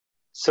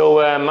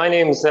My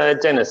name's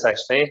Dennis,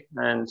 actually,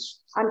 and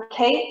I'm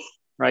Kate.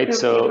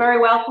 You're very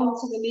welcome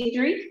to the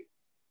meadery.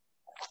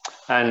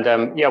 And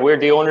yeah, we're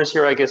the owners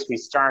here. I guess we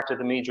started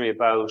the meadery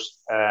about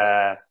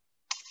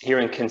here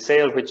in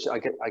Kinsale, which I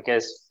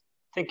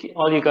think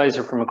all you guys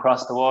are from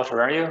across the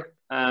water, are you?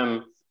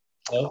 No.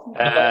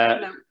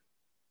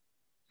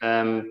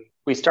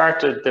 We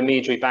started the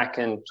meadery back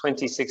in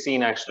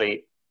 2016,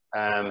 actually,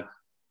 and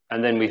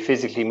then we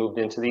physically moved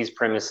into these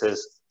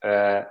premises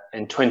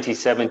in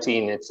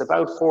 2017. It's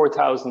about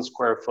 4,000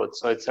 square foot.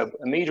 So it's a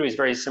meadery is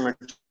very similar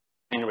to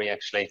a winery,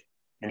 actually,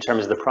 in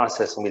terms of the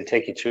process, and we'll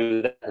take you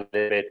through that a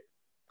little bit.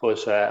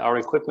 But our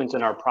equipment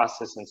and our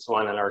process and so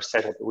on and our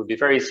setup would be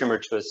very similar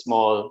to a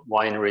small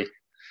winery.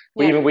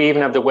 Yeah. We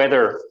even have the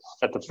weather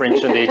that the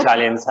French and the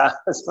Italians have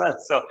as well.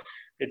 So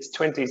it's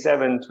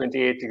 27,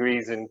 28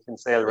 degrees in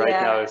Kinsale right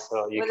now.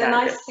 So you with a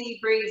nice sea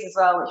breeze as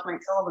well, which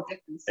makes all the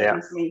difference. Yeah.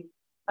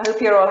 I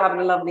hope you're all having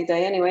a lovely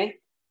day anyway.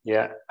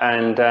 Yeah,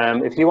 and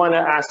if you want to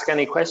ask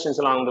any questions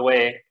along the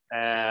way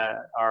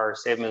or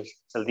save them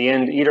till the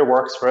end, either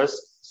works for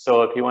us.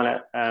 So if you want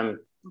to...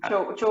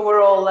 I'm sure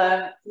we're all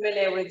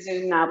familiar with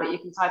Zoom now, but you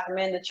can type them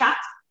in the chat.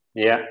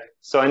 Yeah,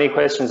 so any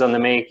questions on the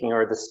making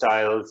or the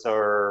styles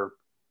or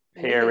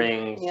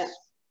pairings,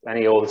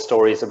 any old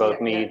stories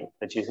about mead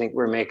that you think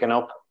we're making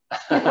up,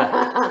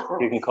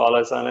 you can call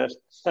us on it.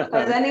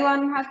 Has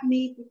anyone had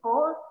mead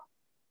before?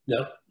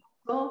 No.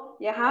 Cool.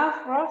 You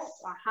have,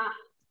 Ross?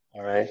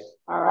 All right.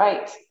 All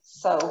right.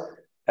 So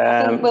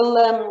I think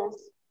we'll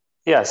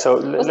yeah. So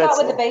we'll start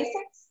with the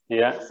basics.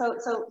 Yeah. So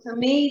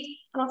mead,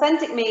 an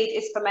authentic mead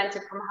is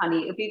fermented from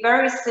honey. It would be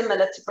very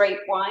similar to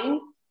grape wine,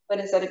 but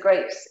instead of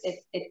grapes,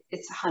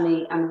 it's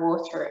honey and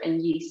water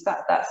and yeast.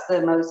 That's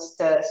the most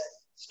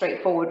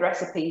straightforward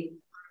recipe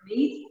for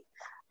mead.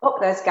 Oh,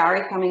 there's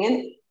Gary coming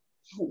in.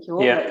 You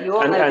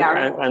all know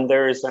Gary. And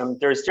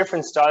there's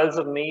different styles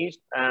of mead.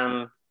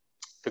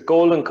 The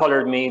golden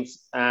colored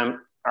meads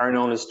are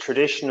known as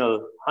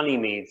traditional honey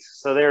meads.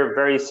 So they're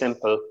very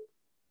simple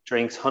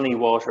drinks, honey,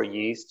 water,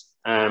 yeast.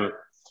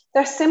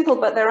 They're simple,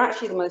 but they're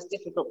actually the most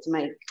difficult to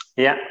make.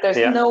 Yeah. There's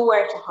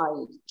nowhere to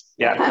hide.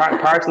 Yeah,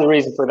 part of the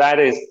reason for that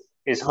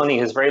is honey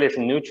has very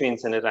little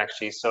nutrients in it,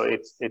 actually. So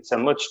it's a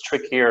much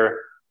trickier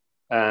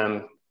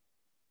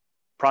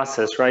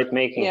process, right?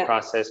 Making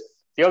process.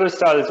 The other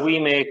styles we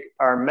make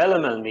are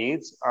melomel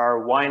meads,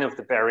 or wine of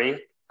the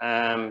berry.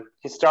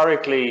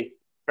 Historically,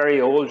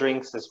 very old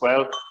drinks as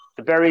well.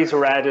 The berries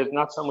were added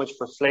not so much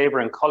for flavor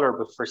and color,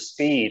 but for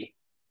speed.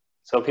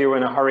 So if you were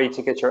in a hurry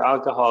to get your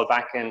alcohol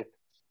back in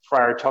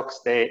Friar Tuck's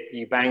day,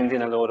 you banged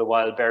in a load of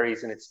wild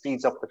berries and it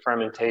speeds up the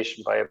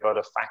fermentation by about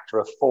a factor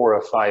of 4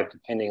 or 5,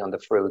 depending on the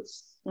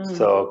fruits.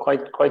 So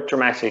quite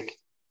dramatic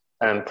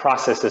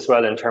process as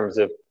well in terms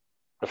of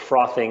the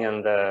frothing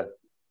and the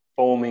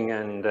foaming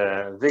and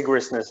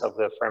vigorousness of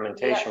the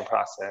fermentation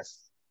process.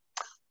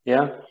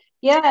 Yeah.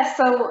 Yeah,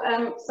 so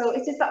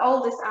it is the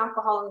oldest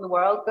alcohol in the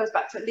world. It goes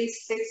back to at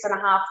least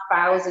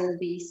 6,500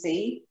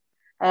 BC.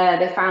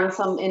 They found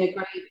some in a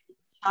grave in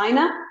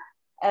China,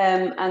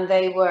 and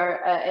they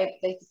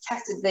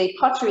tested the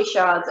pottery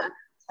shards and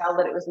could tell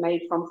that it was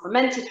made from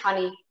fermented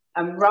honey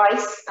and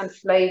rice and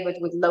flavored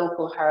with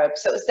local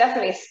herbs. So it was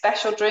definitely a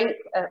special drink,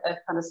 a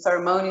kind of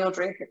ceremonial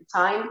drink at the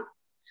time.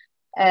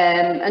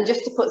 And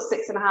just to put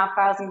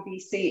 6,500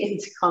 BC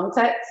into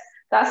context,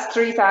 that's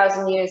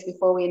 3,000 years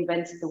before we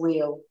invented the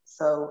wheel.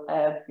 So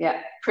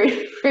yeah,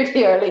 pretty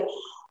early.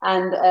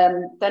 And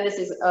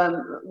Dennis's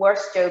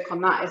worst joke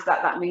on that is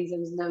that means there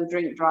was no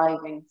drink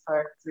driving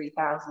for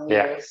 3,000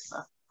 years.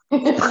 So.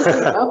 That's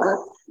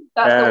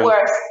the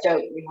worst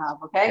joke we have.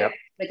 Okay,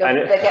 they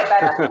get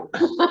better.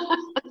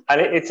 And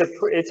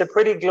it's a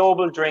pretty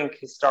global drink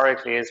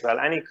historically as well.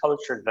 Any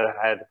culture that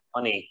had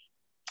honey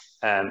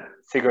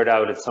figured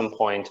out at some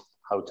point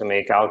how to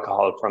make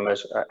alcohol from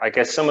it. I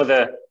guess some of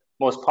the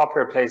most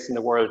popular place in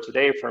the world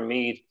today for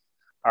mead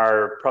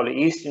are probably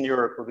Eastern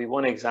Europe would be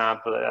one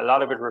example. A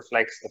lot of it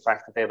reflects the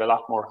fact that they have a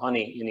lot more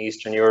honey in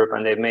Eastern Europe,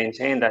 and they've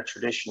maintained that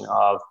tradition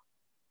of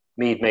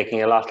mead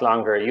making a lot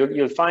longer.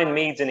 You'll find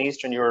meads in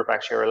Eastern Europe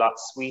actually are a lot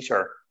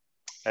sweeter.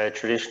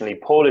 Traditionally,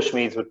 Polish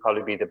meads would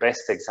probably be the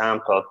best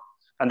example.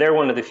 And they're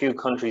one of the few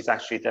countries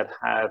actually that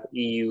have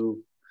EU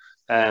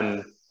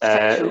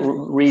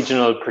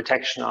regional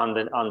protection on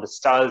the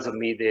styles of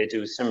mead they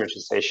do, similar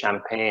to, say,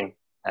 champagne.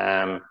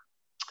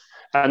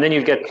 And then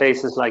you get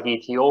places like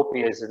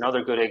Ethiopia is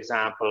another good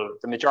example.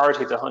 The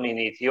majority of the honey in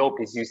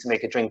Ethiopia is used to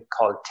make a drink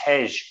called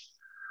tej,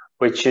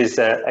 which is,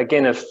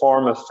 again, a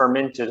form of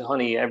fermented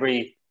honey.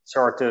 Every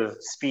sort of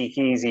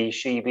speakeasy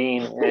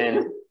shebeen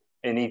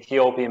in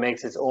Ethiopia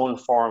makes its own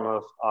form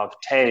of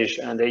tej,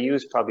 and they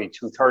use probably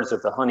 2/3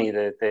 of the honey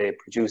that they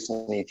produce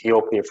in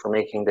Ethiopia for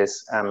making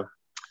this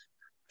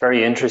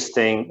very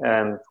interesting,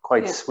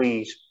 quite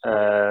sweet.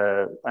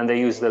 And they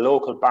use the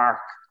local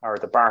bark or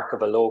the bark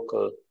of a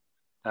local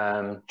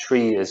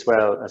tree as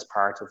well as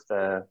part of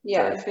the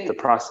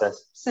process.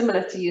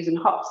 Similar to using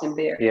hops in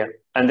beer. Yeah,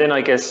 and then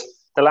I guess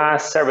the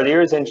last several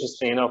years,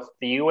 interestingly enough,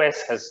 the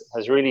US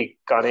has really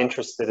got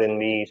interested in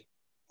mead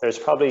There's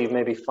probably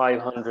maybe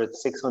 500,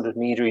 600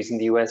 meaderies in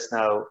the US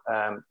now,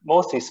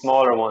 mostly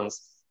smaller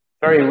ones,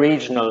 very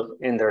regional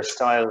in their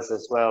styles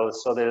as well.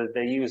 So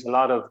they use a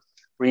lot of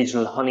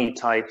regional honey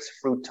types,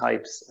 fruit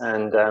types,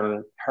 and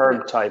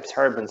herb types,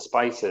 herb and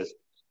spices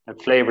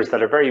and flavors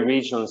that are very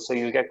regional. So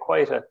you get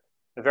quite a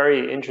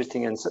very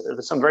interesting and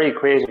some very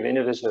creative,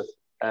 innovative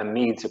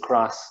meads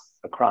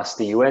across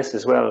the US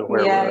as well.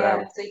 Where,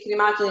 yeah. So you can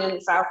imagine in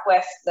the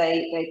Southwest,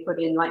 they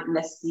put in like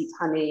mesquite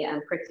honey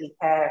and prickly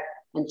pear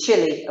and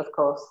chili, of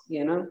course,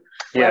 you know.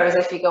 Yeah. Whereas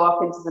if you go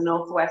up into the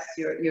Northwest,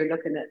 you're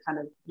looking at kind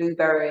of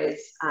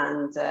blueberries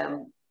and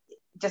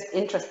just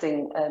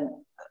interesting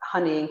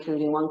honey,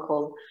 including one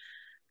called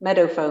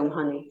meadow foam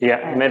honey.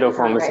 Yeah, meadow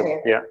foam is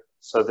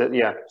So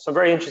some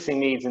very interesting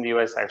meads in the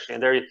US actually,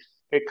 and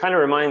it kind of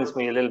reminds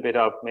me a little bit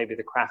of maybe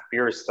the craft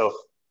beer stuff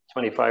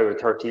 25 or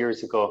 30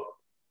 years ago,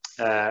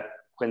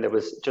 when there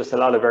was just a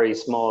lot of very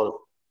small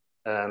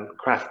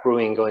craft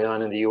brewing going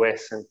on in the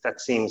US, and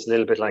that seems a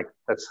little bit like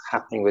that's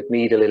happening with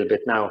mead a little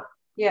bit now.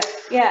 Yeah,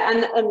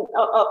 and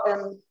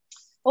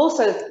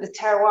also the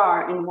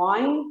terroir in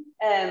wine.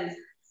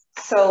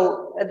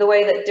 So the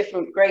way that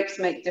different grapes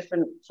make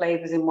different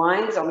flavors in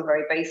wines on a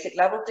very basic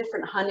level,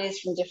 different honeys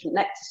from different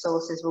nectar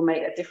sources will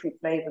make a different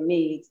flavor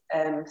mead.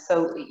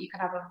 So you can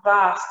have a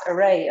vast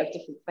array of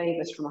different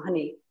flavors from a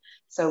honey.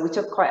 So we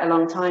took quite a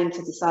long time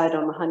to decide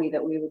on the honey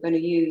that we were going to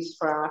use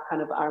for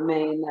our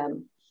main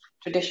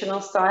traditional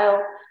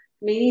style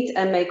mead,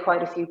 and made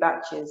quite a few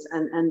batches,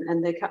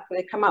 and they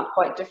come out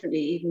quite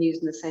differently, even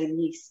using the same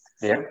yeast.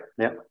 So.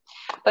 Yeah.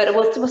 But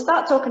we'll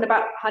start talking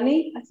about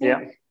honey, I think.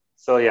 Yeah.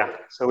 So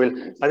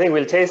I think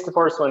we'll taste the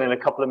first one in a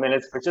couple of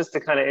minutes, but just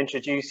to kind of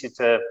introduce you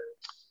to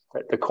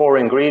the core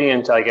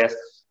ingredient, I guess.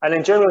 And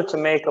in general, to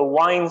make a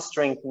wine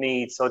strength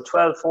mead, so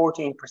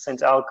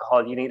 12-14%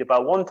 alcohol, you need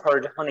about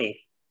 1/3 honey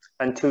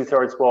and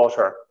 2/3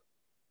 water.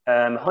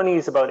 Honey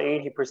is about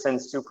 80%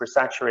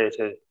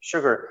 supersaturated,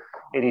 sugar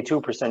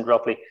 82%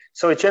 roughly.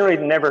 So it generally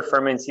never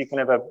ferments. You can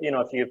have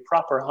if you have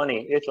proper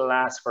honey, it'll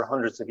last for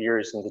hundreds of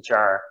years in the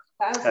jar.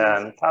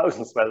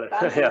 Thousands. Well,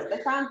 thousands. Yeah.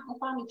 They found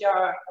a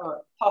jar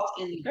or pot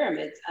in the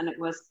pyramids, and it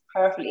was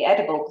perfectly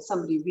edible because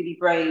somebody really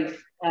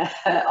brave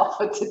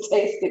offered to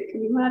taste it.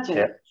 Can you imagine?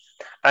 Yeah.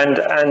 And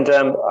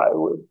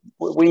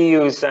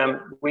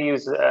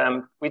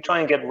we try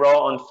and get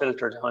raw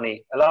unfiltered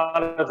honey. A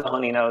lot of the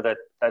honey now that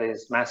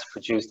is mass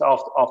produced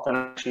often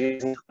actually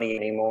isn't honey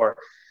anymore.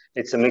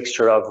 It's a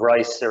mixture of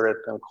rice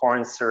syrup and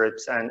corn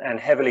syrups and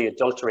heavily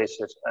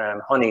adulterated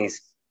honeys.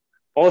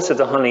 Also,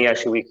 the honey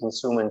actually we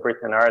consume in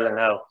Britain and Ireland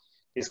now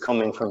is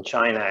coming from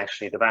China.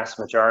 Actually, the vast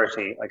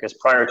majority, I guess,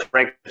 prior to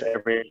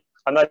Brexit,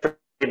 I'm not sure if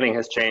labeling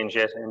has changed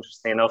yet.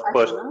 Interesting enough,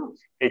 but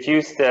it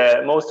used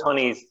most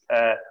honeys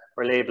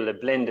were labeled a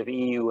blend of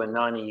EU and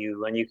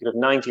non-EU, and you could have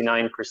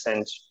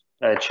 99%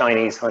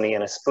 Chinese honey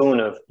and a spoon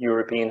of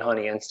European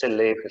honey and still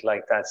label it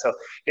like that. So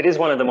it is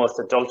one of the most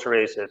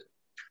adulterated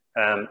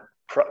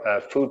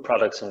food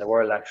products in the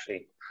world,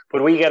 actually.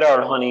 But we get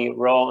our honey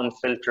raw,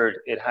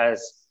 unfiltered. It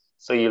has,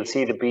 so you'll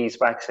see the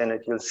beeswax in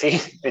it. You'll see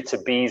bits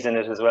of bees in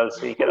it as well.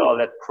 So you get all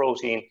that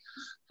protein,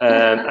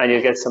 and you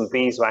get some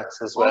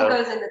beeswax as well. All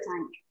goes in the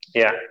tank.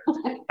 Yeah,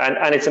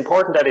 and it's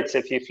important that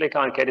if you flick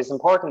on, Kate, it's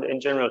important in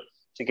general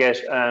to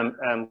get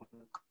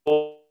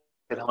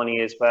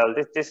honey as well.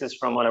 This is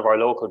from one of our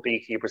local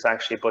beekeepers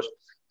actually, but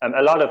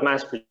a lot of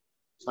mass produced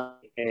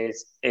honey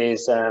is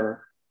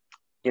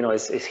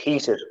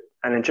heated.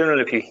 And in general,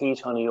 if you heat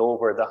honey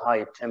over the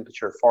high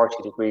temperature,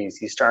 40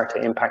 degrees, you start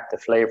to impact the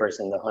flavors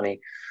in the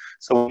honey.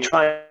 So we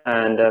try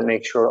and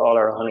make sure all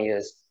our honey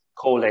is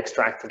cold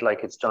extracted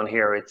like it's done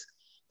here.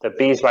 The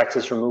beeswax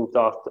is removed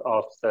off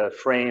the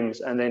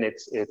frames, and then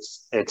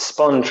it's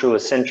spun through a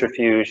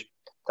centrifuge.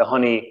 The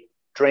honey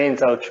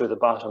drains out through the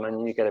bottom,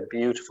 and you get a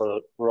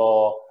beautiful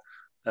raw,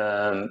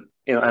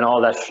 and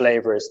all that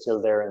flavor is still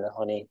there in the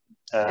honey.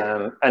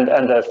 And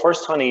the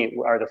first honey,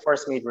 or the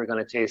first mead we're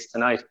going to taste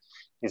tonight,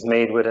 is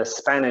made with a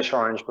Spanish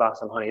orange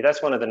blossom honey.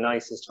 That's one of the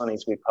nicest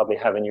honeys we probably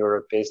have in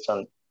Europe, based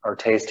on our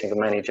tasting of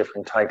many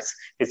different types.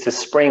 It's a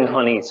spring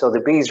honey, so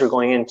the bees are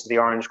going into the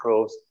orange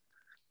groves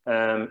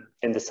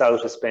in the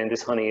south of Spain.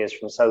 This honey is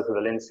from south of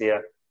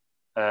Valencia.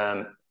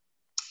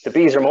 The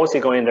bees are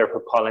mostly going there for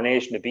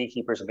pollination. The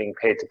beekeepers are being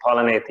paid to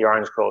pollinate the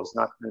orange groves.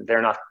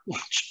 They're not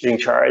being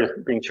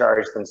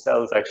charged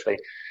themselves, actually.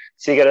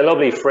 So you get a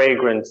lovely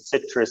fragrant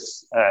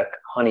citrus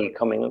honey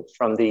coming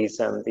from these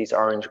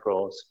orange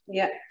groves.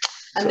 Yeah,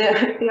 and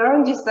the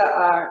oranges that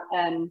are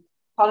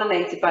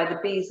pollinated by the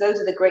bees, those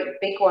are the great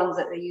big ones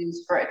that they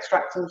use for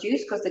extracting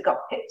juice because they've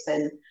got pips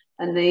in.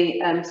 And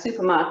the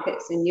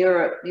supermarkets in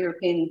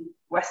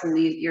Western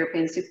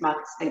European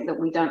supermarkets think that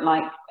we don't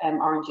like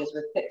oranges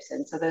with pips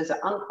in. So those are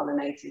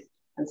unpollinated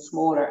and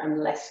smaller and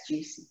less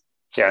juicy.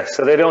 Yeah,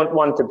 so they don't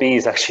want the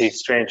bees, actually,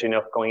 strange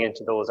enough, going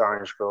into those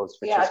orange groves,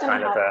 which is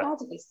kind of how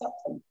do they stop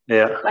them?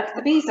 Yeah. Like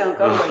the bees don't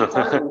go where you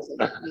tell them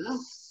to,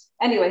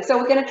 Anyway, so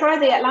we're going to try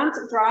the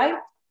Atlantic Dry.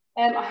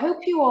 I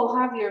hope you all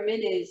have your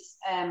minis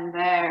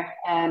there.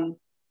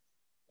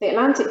 The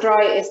Atlantic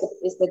Dry is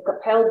the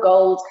pale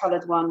gold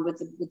coloured one with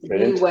the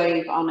blue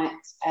wave on it.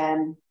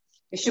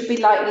 It should be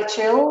lightly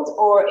chilled,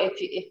 or if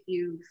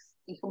you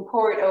can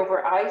pour it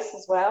over ice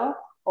as well,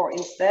 or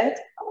instead.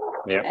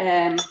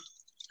 Yeah.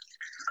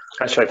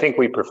 Actually, I think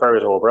we prefer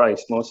it over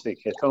ice mostly,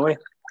 don't we?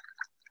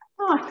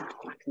 Oh,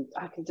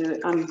 I can do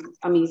it.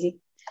 I'm easy.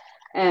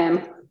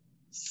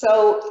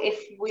 So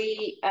if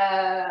you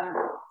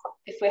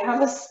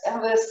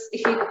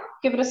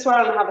give it a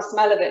swirl and have a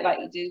smell of it like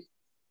you do,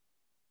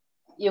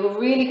 you're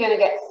really going to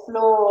get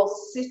floral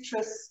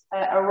citrus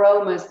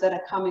aromas that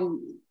are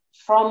coming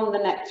from the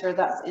nectar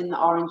that's in the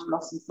orange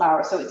blossom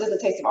flower. So it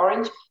doesn't taste of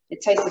orange, it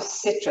tastes of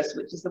citrus,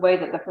 which is the way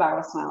that the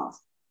flower smells.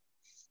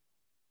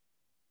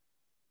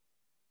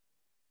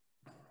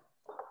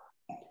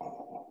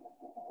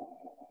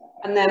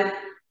 And then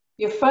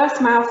your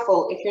first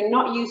mouthful, if you're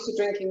not used to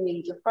drinking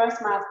mead, your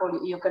first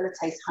mouthful, you're going to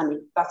taste honey.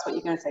 That's what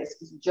you're going to taste,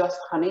 it's just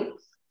honey.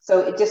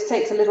 So it just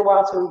takes a little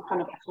while to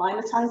kind of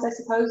acclimatize, I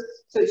suppose.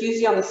 So it's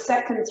usually on the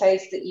second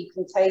taste that you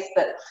can taste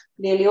that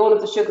nearly all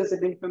of the sugars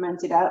have been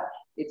fermented out.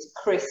 It's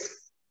crisp,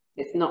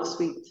 it's not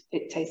sweet,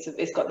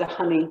 it's got the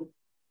honey,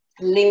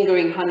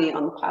 lingering honey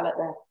on the palate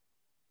there.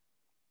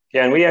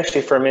 Yeah, and we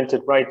actually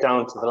fermented right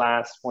down to the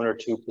last 1 or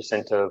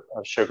 2% of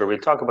sugar. We'll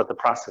talk about the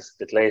process a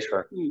bit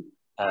later.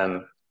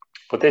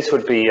 But this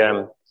would be,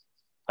 I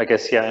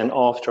guess, yeah, an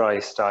off-dry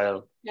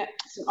style. Yeah,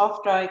 it's an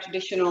off-dry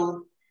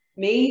traditional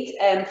mead.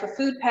 For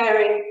food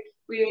pairing,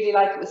 we really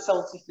like it with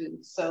salty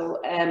foods. So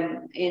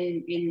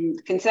in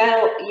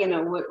Kinsale, you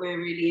know, we're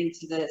really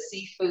into the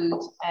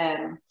seafood,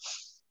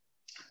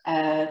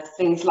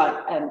 things like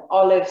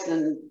olives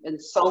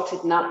and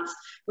salted nuts.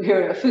 We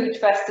were at a food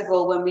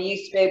festival when we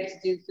used to be able to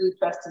do food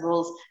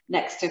festivals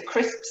next to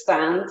crisp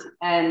stand.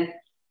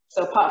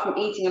 So apart from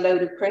eating a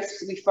load of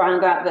crisps, we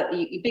found out that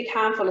a big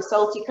handful of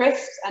salty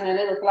crisps and a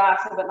little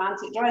glass of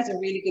Atlantic Dry is a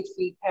really good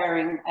food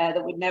pairing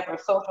that we'd never have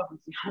thought of if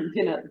we hadn't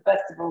been at the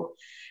festival.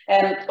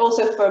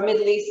 Also for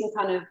Middle Eastern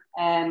kind of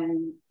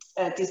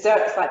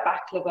desserts like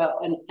baklava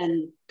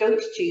and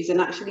goat cheese, and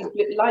actually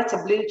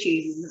lighter blue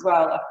cheeses as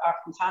well are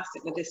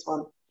fantastic with this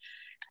one.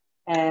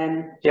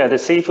 Yeah, the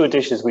seafood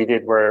dishes we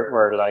did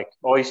were like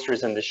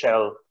oysters in the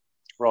shell,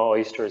 raw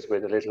oysters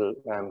with a little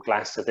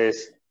glass of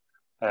this.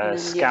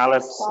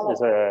 Scallops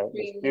is a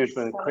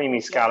beautiful and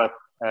creamy scallop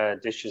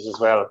dishes as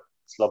well.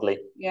 It's lovely.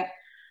 Yeah,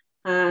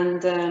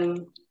 and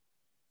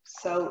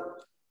so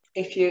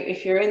if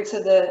you're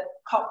into the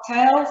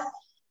cocktails,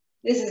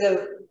 this is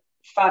a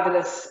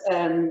fabulous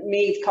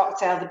mead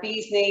cocktail. The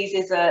bee's knees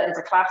is a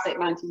classic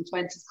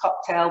 1920s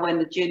cocktail when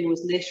the gin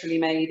was literally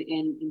made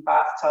in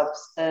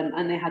bathtubs,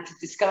 and they had to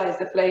disguise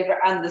the flavour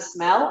and the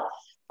smell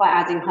by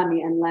adding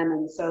honey and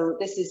lemon. So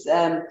this is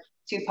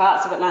 2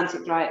 parts of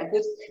Atlantic Dry, a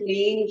good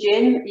clean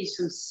gin. Use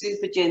some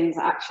super gins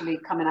actually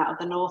coming out of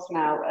the north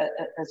now,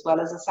 as well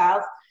as the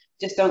south.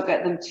 Just don't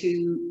get them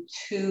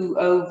too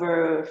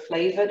over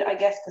flavored, I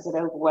guess, because it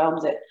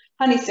overwhelms it.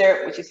 Honey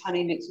syrup, which is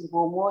honey mixed with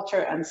warm water,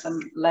 and some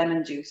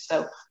lemon juice.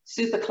 So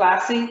super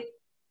classy.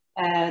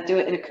 Do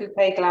it in a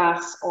coupe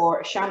glass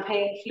or a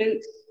champagne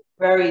flute.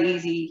 Very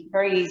easy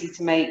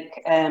to make,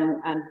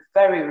 and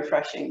very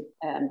refreshing.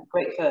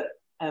 Great for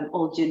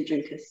all gin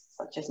drinkers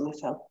such as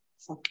myself.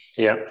 So.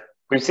 Yeah.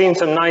 We've seen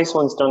some nice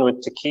ones done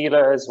with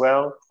tequila as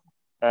well.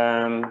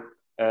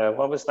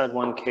 What was that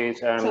one, Kate?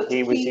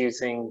 He was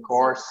using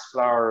gorse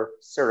flower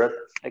syrup.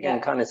 Again,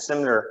 kind of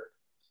similar.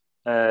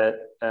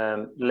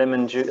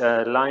 Lime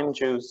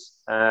juice,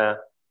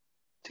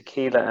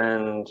 tequila,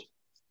 and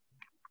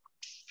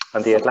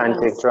the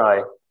Atlantic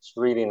Dry. It's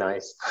really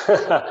nice.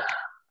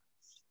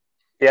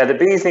 Yeah, the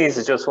bee's knees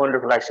is just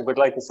wonderful, actually. But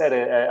like I said,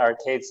 our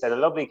Kate said, a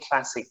lovely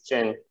classic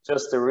gin,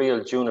 just a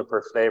real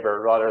juniper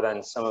flavor rather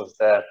than some of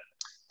the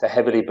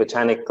heavily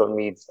botanical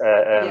meads,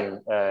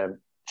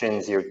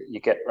 gins you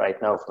get right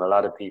now from a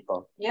lot of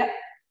people. Yeah.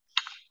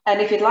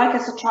 And if you'd like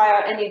us to try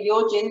out any of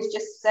your gins,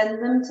 just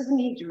send them to the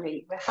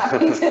meadery. We're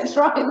happy to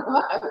try them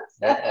out.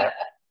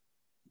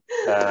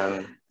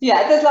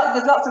 Yeah, there's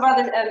lots of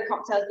other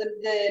cocktails.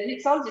 The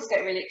mixologists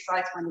get really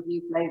excited when the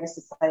new flavors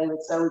to play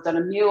with. So we've done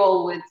a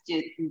mule with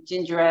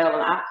ginger ale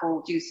and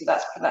apple juice. So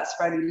that's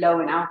fairly low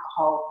in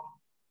alcohol.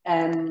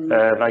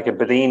 Like a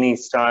Bellini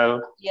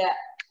style. Yeah.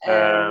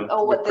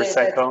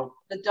 Prosecco.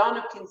 The Don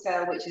of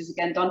Kinsale, which is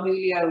again Don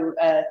Julio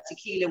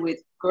tequila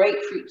with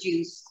grapefruit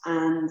juice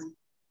and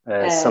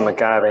some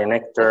agave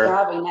nectar.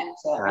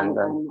 And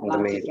the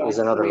mead is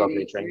another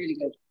lovely drink. Really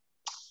good.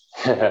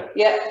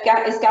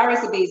 Yeah, is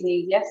Gary's the bee's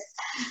knees, yes.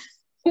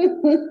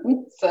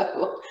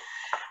 So,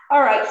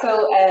 all right.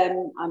 So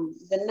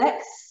the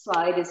next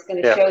slide is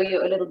going to show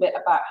you a little bit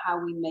about how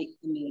we make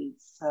the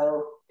meads.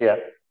 So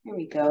here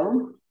we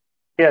go.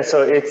 Yeah,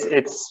 so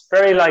it's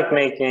very like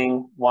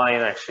making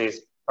wine, actually. It's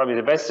probably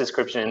the best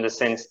description in the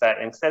sense that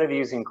instead of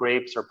using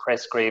grapes or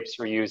pressed grapes,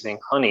 we're using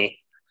honey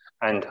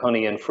and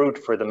fruit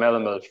for the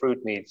melomel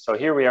fruit mead. So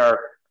here we are.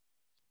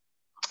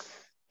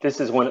 This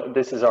is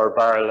our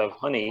barrel of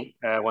honey,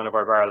 one of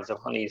our barrels of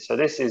honey. So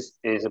this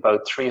is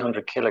about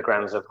 300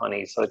 kilograms of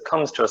honey. So it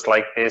comes to us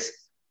like this.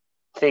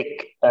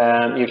 thick.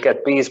 You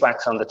get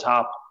beeswax on the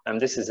top, and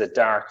this is a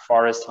dark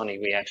forest honey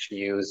we actually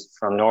use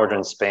from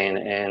northern Spain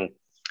in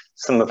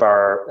some of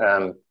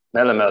our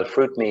melomel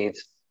fruit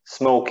meads.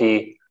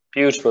 Smoky,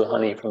 beautiful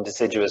honey from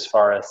deciduous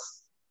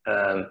forests.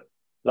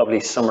 Lovely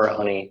summer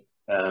honey.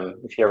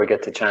 If you ever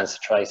get the chance to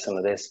try some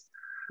of this,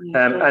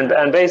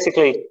 and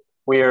basically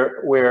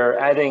we're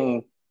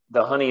adding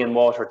the honey and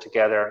water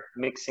together,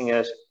 mixing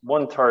it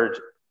 1/3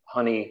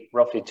 honey,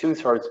 roughly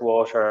 2/3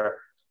 water.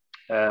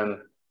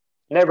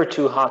 Never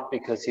too hot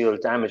because you'll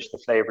damage the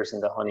flavors in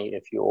the honey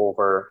if you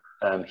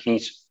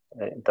overheat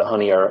the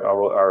honey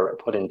or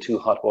put in too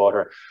hot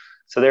water.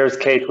 So there's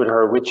Kate with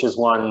her witch's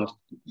wand,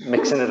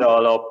 mixing it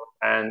all up.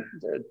 And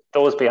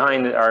those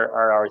behind it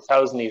are our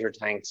 1,000-liter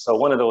tanks. So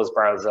one of those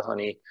barrels of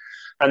honey.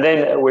 And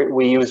then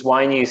we use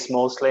wine yeast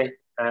mostly.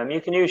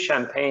 You can use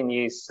champagne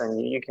yeast, and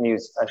you can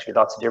use actually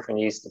lots of different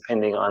yeast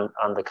depending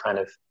on the kind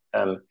of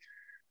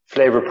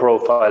flavor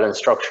profile and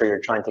structure you're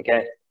trying to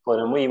get. But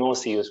we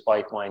mostly use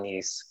white wine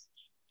yeast.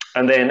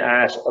 And then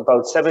at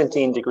about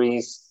 17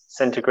 degrees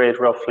centigrade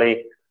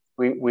roughly,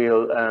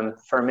 we'll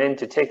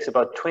ferment. It takes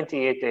about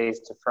 28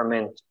 days to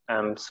ferment.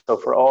 So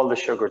for all the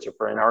sugars, or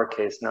for in our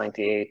case,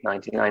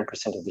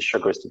 99% of the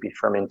sugars to be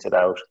fermented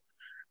out.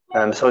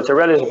 So it's a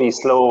relatively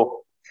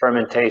slow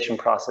fermentation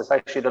process.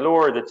 Actually, the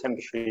lower the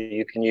temperature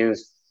you can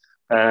use,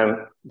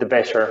 the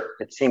better.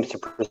 It seems to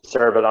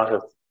preserve a lot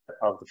of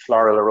the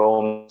floral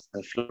aromas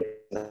and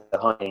flavors in the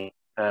honey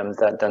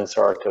than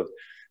sort of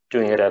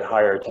doing it at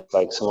higher,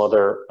 like some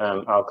other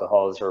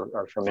alcohols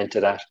are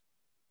fermented at.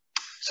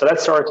 So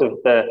that's sort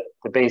of the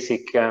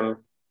basic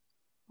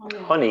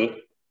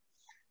honey.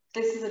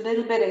 This is a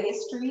little bit of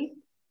history.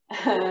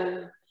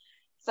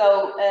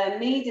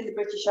 Mead in the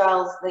British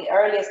Isles, the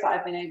earliest that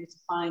I've been able to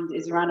find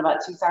is around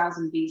about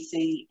 2000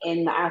 BC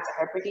in the Outer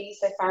Hebrides.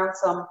 They found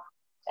some.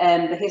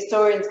 The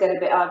historians get a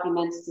bit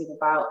argumentative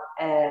about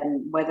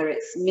whether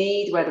it's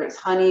mead, whether it's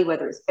honey,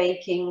 whether it's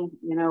baking,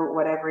 you know,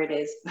 whatever it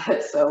is.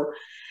 But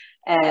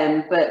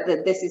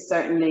this is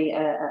certainly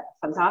a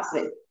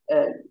fantastic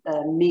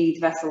mead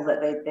vessel that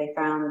they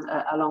found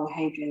along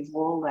Hadrian's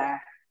Wall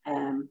there,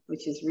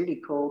 which is really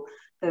cool.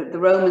 The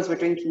Romans were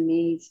drinking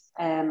mead,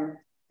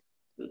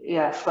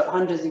 for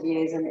hundreds of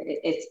years, and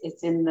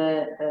it's in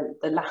the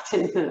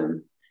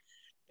Latin.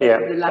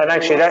 And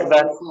actually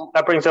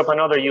that brings up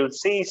another. You'll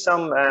see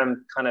some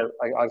kind of,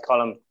 I call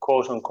them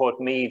quote unquote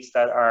meads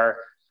that are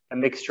a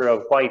mixture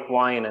of white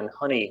wine and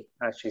honey.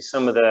 Actually,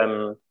 some of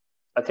them,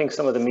 I think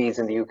some of the meads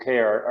in the UK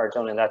are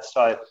done in that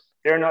style.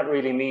 They're not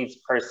really meads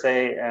per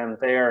se, and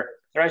they're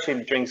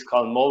actually drinks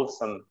called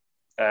mulsum.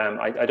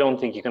 I don't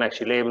think you can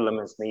actually label them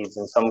as meads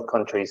in some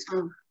countries,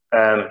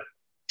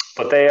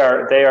 but they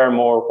are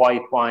more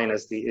white wine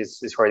is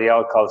where the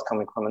alcohol is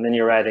coming from, and then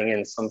you're adding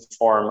in some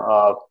form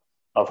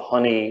of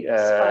honey,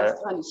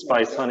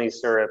 spiced honey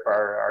syrup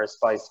or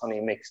spiced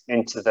honey mixed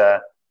into the.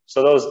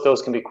 So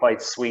those can be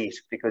quite sweet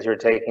because you're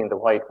taking the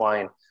white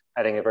wine,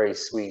 adding a very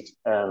sweet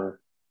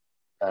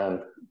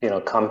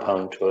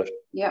compound to it.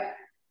 Yep.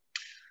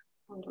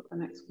 I wonder what the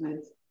next one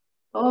is.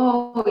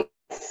 Oh,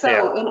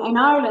 so in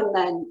Ireland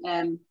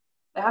then,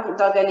 they haven't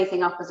dug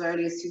anything up as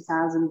early as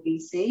 2000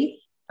 BC,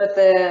 but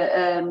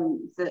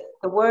the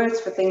words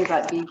for things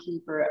like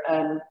beekeeper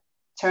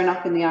turn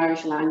up in the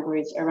Irish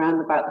language around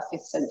about the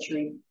 5th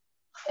century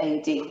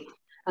AD.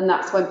 And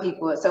that's when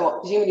people, so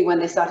presumably when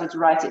they started to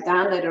write it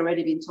down, they'd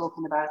already been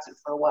talking about it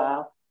for a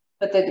while.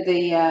 But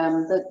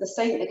the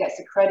saint that gets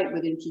the credit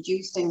with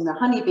introducing the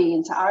honeybee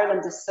into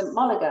Ireland is St.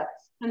 Molliger.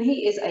 And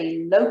he is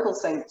a local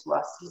saint to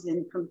us. He's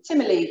from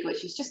Timoleague,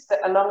 which is just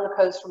along the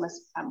coast from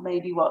us,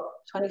 maybe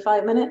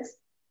 25 minutes?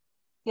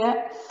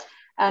 Yeah.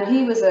 And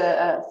he was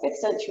a 5th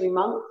century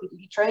monk.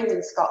 He trained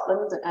in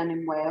Scotland and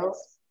in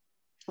Wales.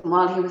 And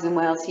while he was in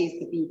Wales, he's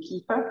the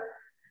beekeeper.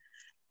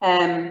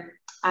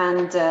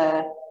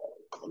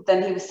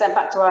 Then he was sent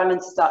back to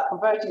Ireland to start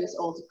converting us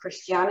all to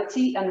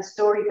Christianity. And the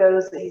story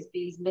goes that his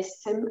bees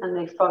missed him and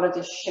they followed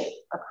his ship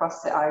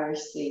across the Irish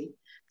Sea.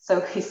 So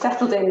he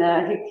settled in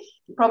there.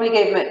 He probably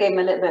gave him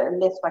a little bit of a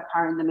lift by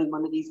carrying them in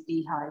one of these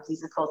beehives.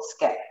 These are called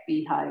skep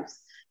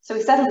beehives. So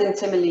he settled in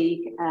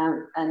Timoleague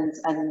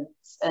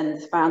and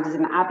founded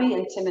an abbey.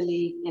 And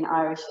Timoleague in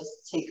Irish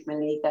is Tig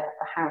Maliga,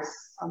 the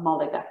house of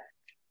Molliger.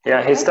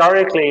 Yeah,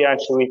 historically,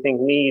 actually, we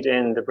think mead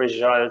in the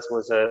British Isles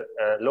was a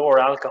lower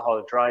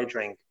alcohol dry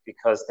drink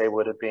because they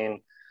would have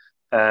been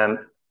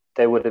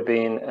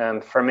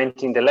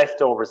fermenting the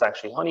leftovers.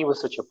 Actually, honey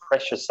was such a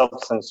precious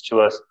substance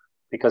to us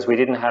because we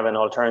didn't have an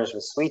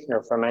alternative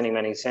sweetener for many,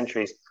 many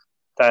centuries,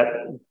 that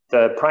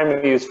the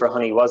primary use for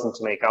honey wasn't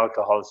to make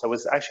alcohol. So it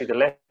was actually the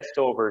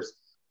leftovers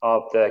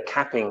of the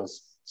cappings,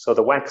 so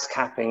the wax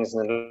cappings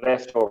and the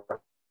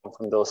leftover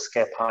from those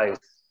skep hives.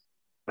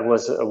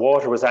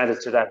 Water was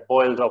added to that,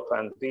 boiled up,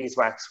 and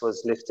beeswax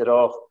was lifted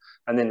off,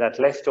 and then that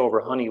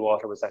leftover honey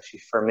water was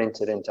actually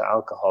fermented into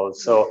alcohol.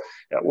 So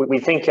we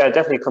think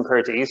definitely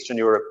compared to Eastern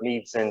Europe,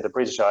 meads in the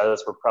British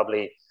Isles were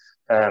probably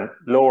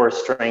lower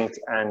strength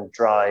and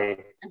dry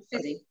and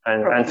fizzy,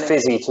 and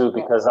fizzy too,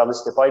 because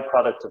obviously the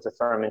byproduct of the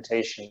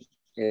fermentation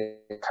is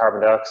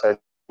carbon dioxide.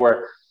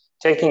 were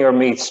taking your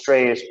mead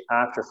straight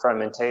after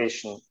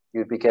fermentation,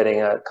 you'd be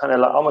getting a kind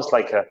of almost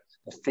like a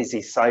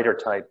fizzy cider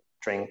type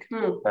drink.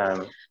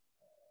 And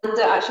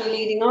actually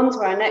leading on to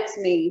our next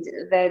mead,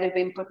 they'd have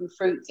been putting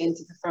fruit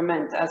into the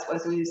ferment, as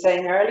we were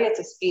saying earlier,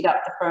 to speed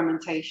up the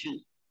fermentation.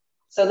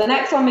 So the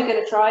next one we're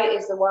going to try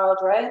is the Wild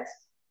Red.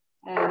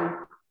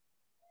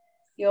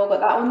 You all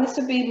got that one. This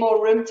would be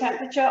more room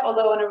temperature,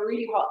 although on a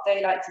really hot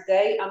day like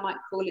today, I might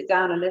cool it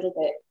down a little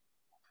bit.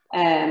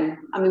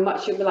 I mean,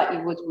 much like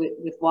you would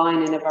with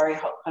wine in a very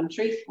hot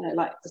country, and it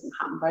doesn't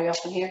happen very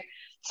often here.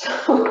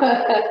 So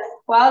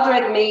Wild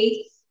Red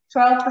Mead,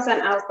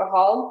 12%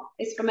 alcohol.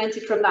 It's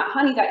fermented from that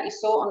honey that you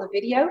saw on the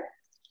video,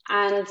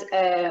 and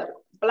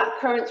black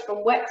currants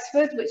from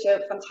Wexford, which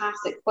are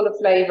fantastic, full of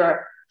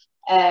flavour,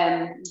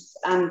 and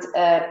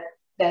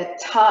their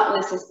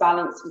tartness is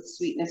balanced with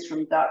sweetness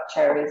from dark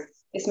cherries.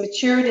 It's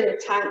matured in the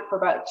tank for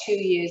about 2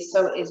 years,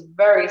 so it is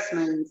very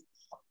smooth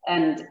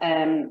and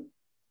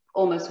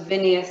almost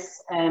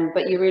vinous,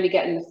 but you're really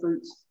getting the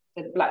fruit,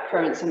 the black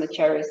currants and the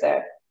cherries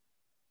there.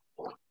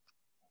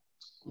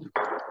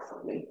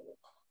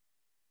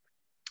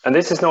 And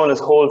this is known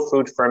as whole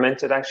fruit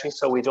fermented, actually,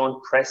 so we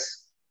don't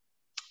press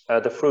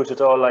the fruit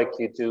at all like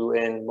you do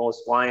in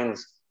most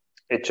wines.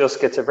 It just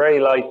gets a very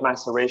light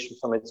maceration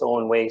from its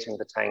own weight in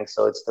the tank,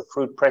 so it's the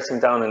fruit pressing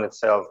down in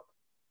itself.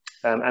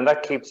 And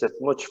that keeps it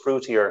much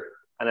fruitier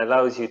and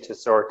allows you to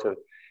sort of,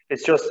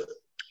 it's just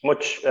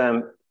much,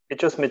 it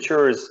just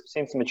matures,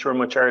 seems to mature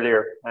much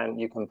earlier, and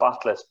you can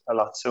bottle it a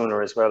lot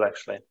sooner as well,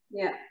 actually.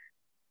 Yeah.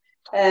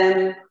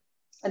 And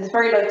there's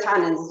very low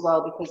tannins as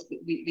well, because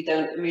we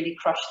don't really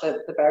crush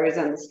the berries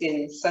and the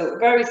skins. So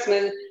very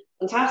smooth,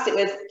 fantastic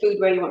with food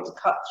where you want to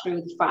cut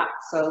through the fat.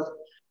 So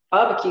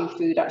barbecue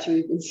food,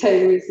 actually, we've been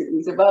saying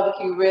recently. So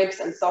barbecue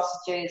ribs and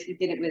sausages. We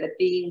did it with a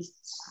bean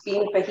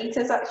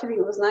fajitas, actually.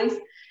 It was nice.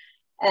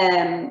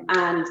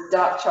 And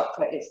dark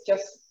chocolate. It's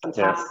just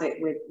fantastic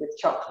with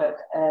chocolate.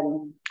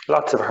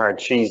 Lots of hard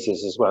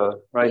cheeses as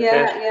well, right?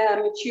 Yeah, yeah.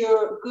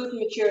 Good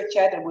mature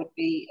cheddar would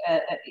be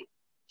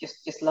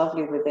just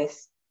lovely with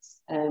this.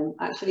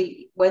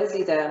 Actually,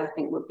 Wensleydale, I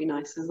think, would be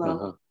nice as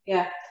well.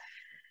 Yeah.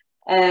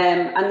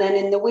 And then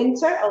in the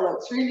winter, although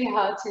it's really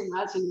hard to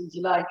imagine in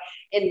July,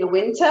 in the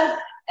winter,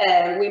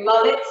 we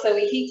mull it. So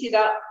we heat it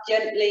up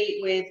gently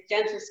with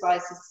gentle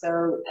spices.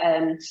 So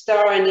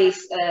star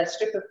anise,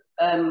 strip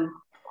of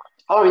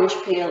orange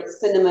peel,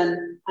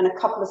 cinnamon, and a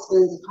couple of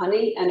spoons of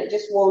honey, and it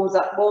just warms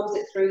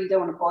it through. You don't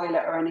want to boil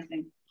it or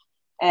anything.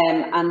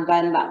 And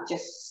then that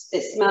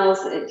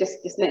it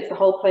just makes the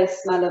whole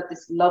place smell of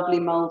this lovely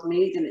mulled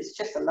mead, and it's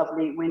just a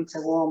lovely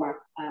winter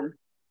warmer. And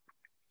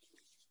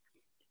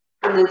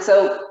then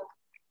so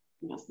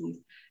that's nice.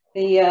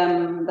 The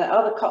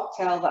other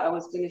cocktail that I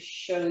was going to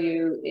show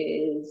you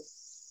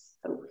is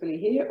hopefully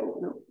here. Oh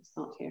no, it's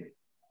not here.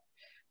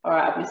 All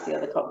right, I've missed the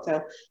other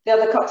cocktail. The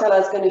other cocktail I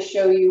was going to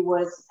show you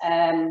was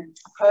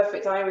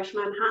Perfect Irish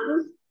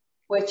Manhattan,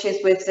 which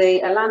is with the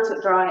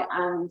Atlantic Dry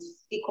and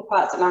equal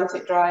parts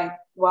Atlantic Dry,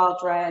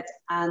 Wild Red,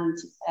 and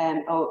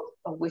a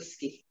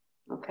whiskey.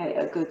 Okay,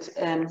 a good.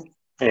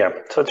 Yeah,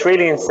 so it's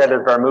really instead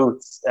of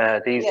vermouths.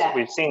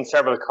 We've seen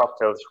several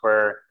cocktails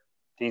where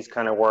these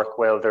kind of work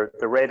well.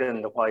 The red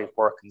and the white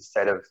work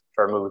instead of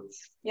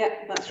vermouths.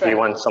 Yeah, that's right. You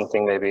want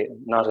something maybe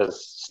not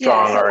as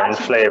strong or in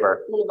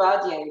flavour.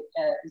 Boulevardier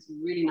is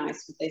really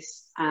nice with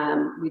this.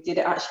 We did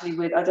it actually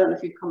with, I don't know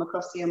if you've come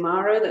across the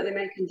Amaro that they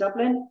make in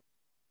Dublin.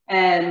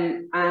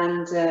 And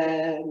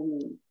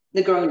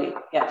Negroni,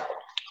 yeah,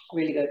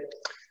 really good.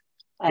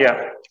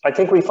 Yeah, I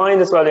think we find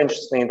as well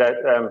interesting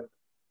that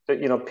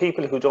you know,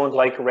 people who don't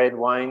like red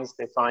wines,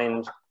 they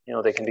find, you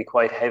know, they can be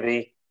quite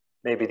heavy.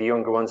 Maybe the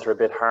younger ones are a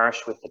bit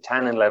harsh with the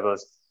tannin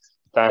levels.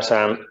 That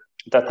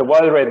the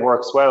wild red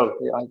works well.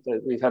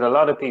 We've had a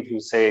lot of people who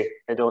say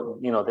they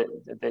don't, you know,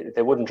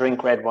 they wouldn't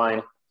drink red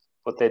wine,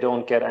 but they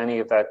don't get any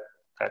of that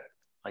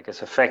I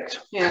guess effect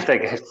they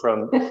get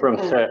from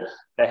the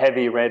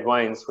heavy red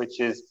wines, which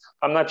is,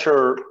 I'm not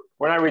sure,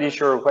 we're not really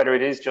sure whether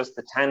it is just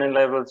the tannin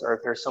levels or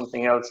if there's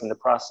something else in the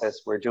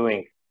process we're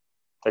doing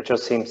that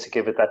just seems to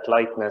give it that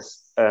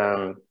lightness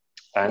and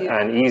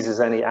eases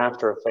any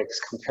after effects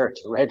compared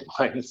to red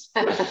wines.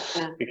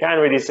 You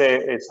can't really say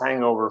it's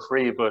hangover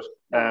free, but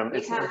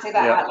you can't say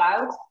that out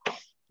loud.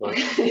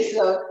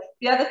 So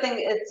the other thing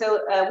is,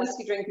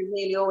 whiskey drinkers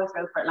nearly always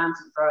go for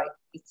Atlantic Dry.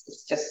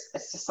 It's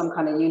just some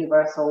kind of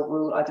universal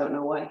rule. I don't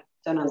know why.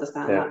 Don't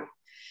understand that.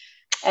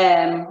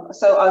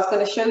 So I was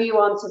going to show you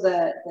onto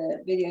the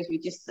videos we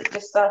just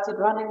started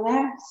running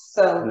there.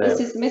 So this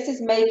is Mrs.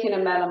 Making a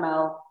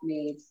Melomel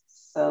Mead.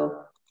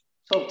 So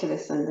talk to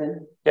this,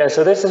 Lyndon. Yeah,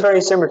 so this is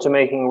very similar to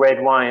making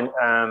red wine.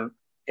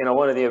 You know,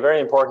 one of the very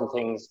important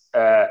things,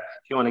 if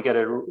you want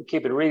to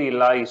keep it really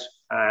light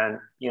and,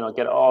 you know,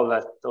 get all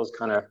those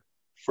kind of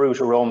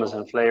fruit aromas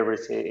and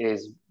flavors,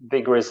 is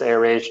vigorous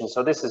aeration.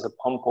 So this is a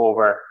pump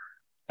over.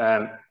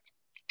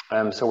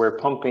 So we're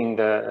pumping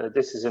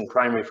this is in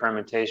primary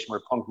fermentation.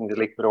 We're pumping the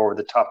liquid over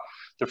the top.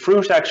 The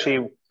fruit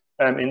actually,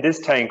 in this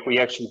tank, we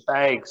actually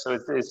bag. So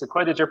it's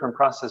quite a different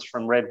process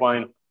from red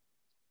wine.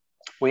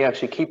 we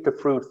actually keep the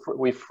fruit,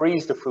 we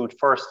freeze the fruit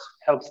first,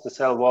 helps the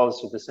cell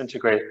walls to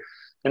disintegrate.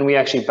 Then we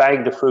actually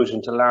bag the fruit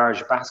into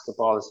large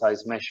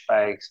basketball-sized mesh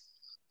bags.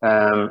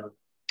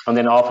 And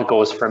then off it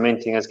goes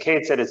fermenting. As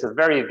Kate said, it's a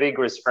very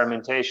vigorous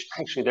fermentation.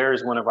 Actually,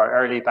 there's one of our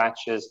early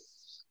batches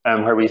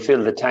where we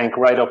fill the tank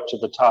right up to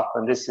the top.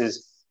 And this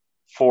is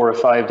 4 or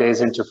 5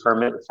 days into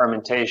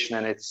fermentation,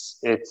 and it's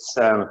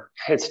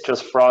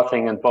just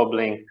frothing and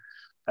bubbling.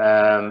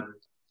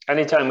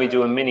 Anytime we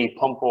do a mini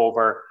pump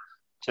over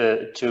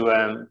to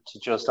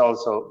just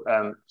also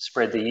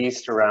spread the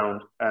yeast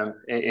around,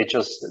 it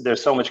just,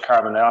 there's so much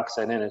carbon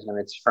dioxide in it, and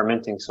it's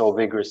fermenting so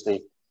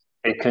vigorously,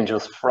 it can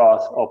just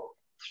froth up,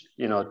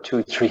 you know,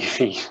 2-3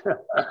 feet,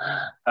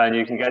 and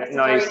you can get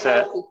nice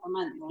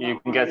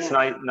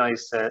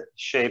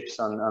shapes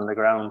on the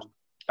ground.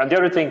 And the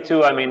other thing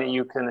too, I mean,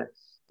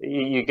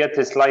 you get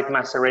this light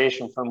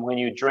maceration from when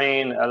you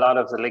drain a lot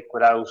of the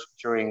liquid out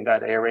during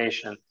that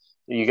aeration.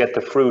 You get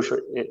the fruit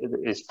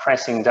is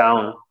pressing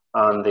down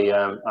on the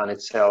on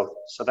itself,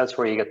 so that's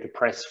where you get the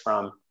press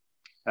from,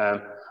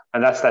 and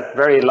that's that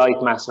very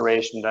light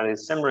maceration that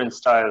is similar in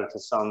style to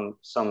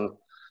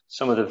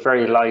some of the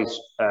very light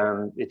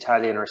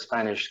Italian or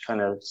Spanish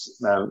kind of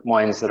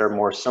wines that are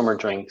more summer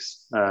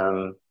drinks.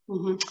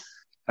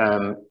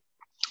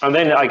 And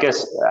then I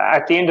guess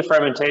at the end of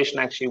fermentation,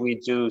 actually, we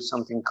do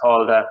something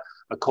called a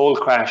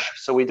cold crash.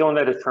 So we don't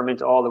let it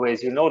ferment all the way.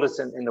 As you notice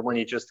in the one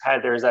you just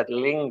had, there's that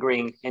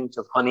lingering hint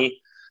of honey.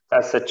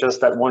 That's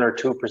just that 1 or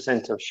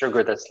 2% of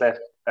sugar that's left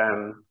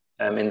in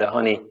the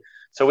honey.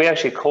 So we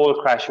actually cold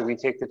crash it. We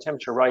take the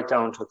temperature right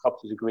down to a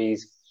couple of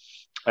degrees.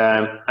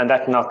 And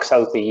that knocks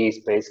out the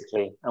yeast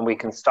basically. And we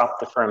can stop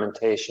the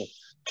fermentation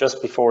just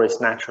before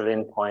its natural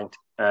end point.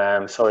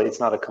 So it's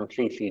not a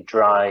completely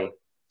dry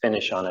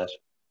finish on it.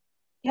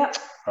 Yeah.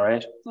 All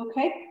right.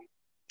 Okay.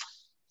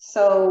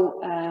 So,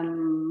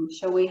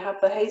 shall we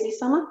have the hazy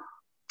summer?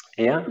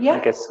 Yeah, I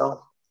guess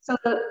so. So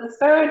the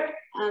third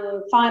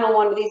and final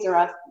one of these are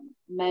our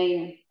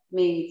main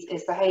meads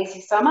is the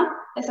hazy summer.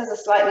 This has a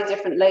slightly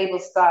different label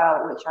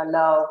style, which I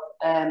love,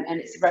 and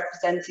it's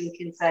representing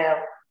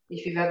Kinsale.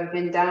 If you've ever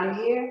been down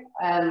here,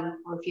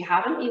 or if you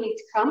haven't, you need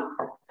to come.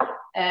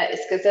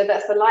 It's because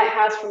that's the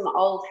lighthouse from the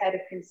old head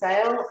of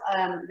Kinsale.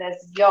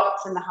 There's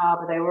yachts in the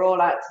harbour. They were all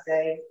out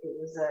today. It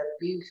was a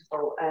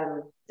beautiful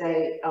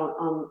day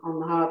on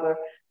the harbour,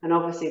 and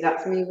obviously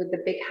that's me with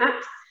the big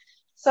hat.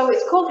 So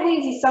it's called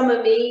Hazy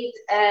Summer Mead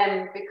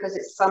because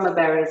it's summer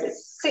berries.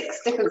 It's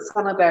 6 different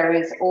summer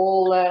berries,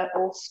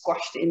 all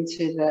squashed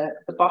into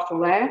the bottle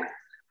there.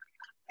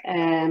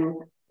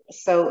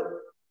 So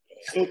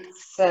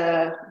it's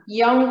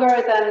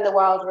younger than the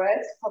wild red,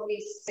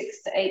 probably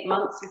 6 to 8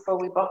 months before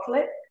we bottle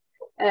it.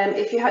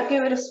 If you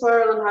give it a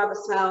swirl and have a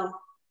smell,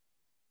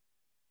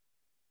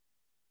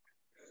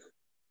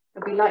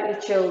 it'll be lightly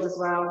chilled as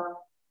well.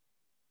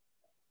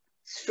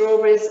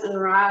 Strawberries and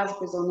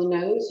raspberries on the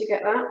nose, you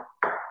get that?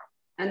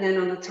 And then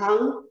on the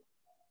tongue.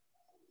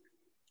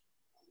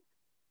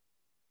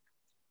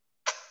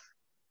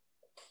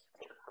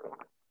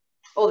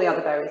 All the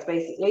other berries,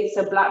 basically.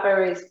 So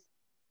blackberries,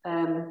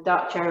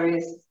 dark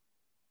cherries,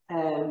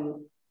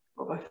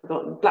 what have I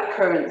forgotten? Black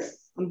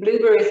currants and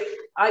blueberries.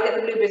 I get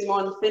the blueberries more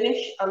on the finish,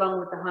 along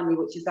with the honey,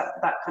 which is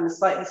that kind of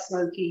slightly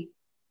smoky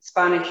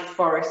Spanish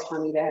forest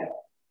honey there.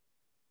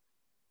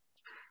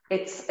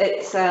 It's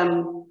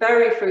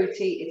very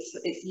fruity.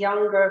 It's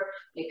younger.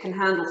 It can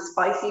handle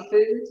spicy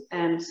food,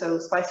 and so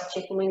spicy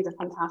chicken wings are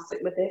fantastic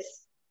with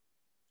this.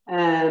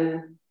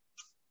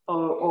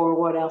 Or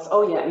what else?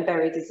 Oh yeah, and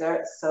berry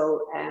desserts.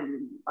 So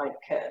like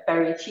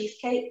berry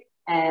cheesecake.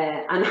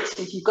 And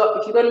actually, if you've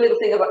got a little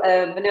thing of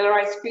vanilla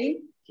ice cream,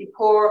 if you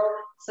pour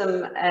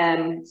some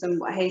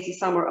hazy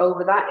summer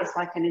over that, it's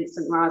like an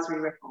instant raspberry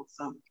ripple.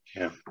 So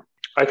yeah,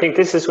 I think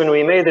this is when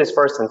we made this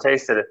first and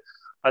tasted it.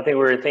 I think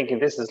we were thinking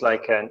this is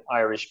like an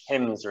Irish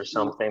Pimm's or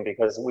something,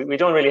 because we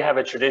don't really have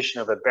a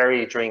tradition of a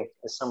berry drink,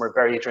 a summer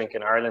berry drink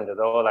in Ireland at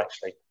all.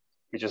 Actually,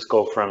 we just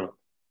go from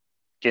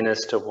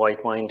Guinness to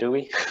white wine, do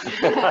we?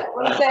 Rosé.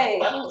 I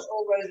think it's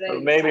all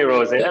rosé. Maybe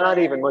rosé, not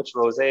even much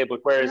rosé,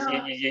 but whereas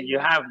you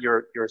have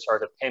your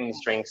sort of Pimm's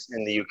drinks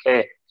in the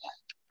UK,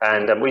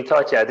 and we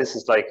thought, yeah, this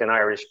is like an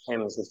Irish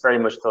Pimm's. It's very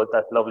much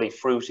that lovely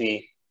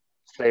fruity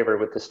flavor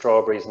with the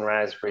strawberries and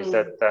raspberries.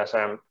 And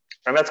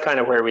that's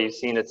kind of where we've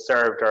seen it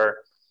served, or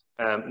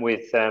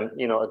with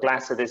you know, a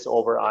glass of this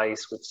over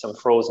ice with some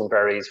frozen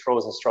berries,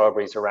 frozen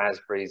strawberries or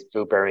raspberries,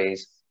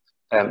 blueberries.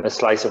 A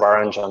slice of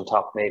orange on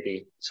top,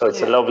 maybe. So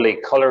it's a lovely,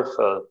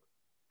 colourful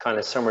kind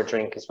of summer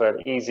drink as well.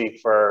 Easy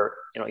for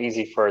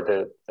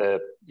the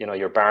you know,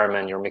 your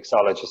barman, your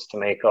mixologist to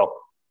make up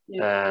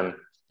and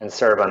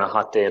serve on a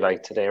hot day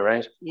like today,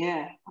 right?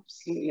 Yeah,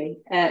 absolutely.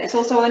 It's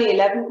also only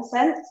 11%,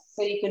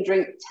 so you can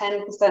drink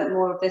 10%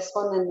 more of this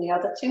one than the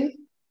other two.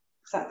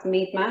 Because that's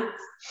mead math.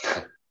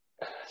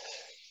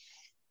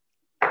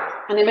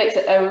 And it makes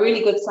it a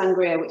really good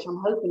sangria, which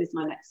I'm hoping is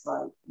my next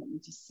slide. Let me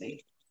just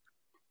see.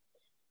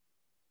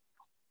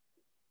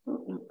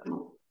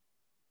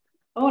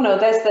 Oh no,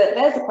 there's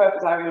the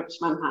perfect Irish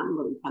Manhattan,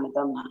 but we've kind of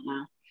done that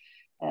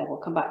We'll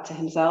come back to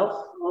himself.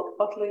 Oh,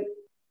 bottling.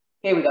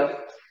 Here we go.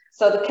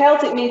 So the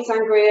Celtic mead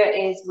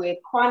sangria is with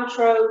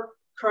Cointreau,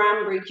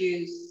 cranberry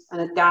juice,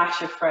 and a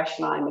dash of fresh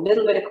lime. A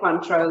little bit of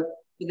Cointreau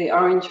with the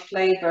orange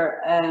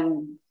flavour.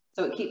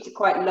 So it keeps it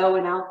quite low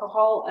in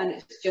alcohol,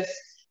 and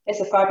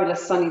it's a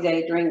fabulous sunny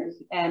day drink.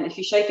 And if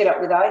you shake it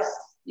up with ice,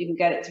 you can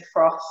get it to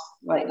froth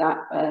like that,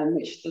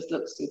 which just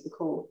looks super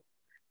cool.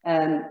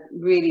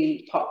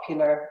 Really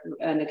popular,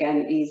 and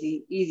again,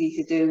 easy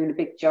to do in a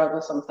big jug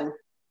or something.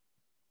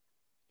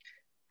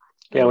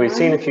 Yeah, we've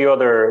seen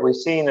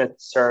it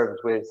served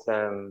with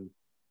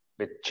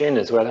gin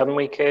as well, haven't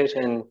we, Kate?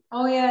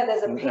 Oh yeah,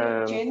 there's a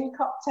pink gin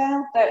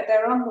cocktail.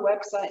 They're on the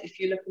website if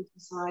you're looking for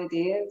some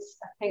ideas.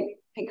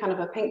 A kind of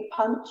a pink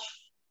punch.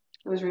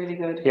 It was really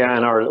good. Yeah,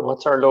 and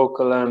what's our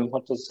local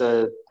what does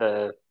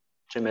the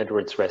Jim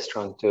Edwards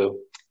restaurant do?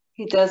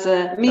 He does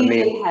a mead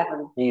in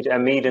heaven. A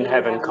mead in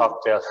heaven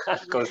cocktail.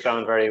 That goes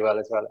down very well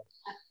as well.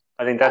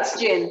 I think that's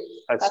gin.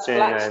 That's gin,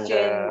 black and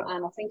gin,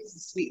 and I think it's a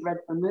sweet red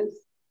vermouth.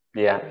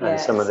 Yeah, and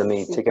some of the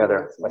mead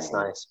together. That's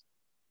nice.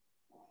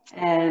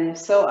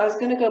 So I was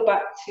going to go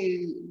back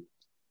to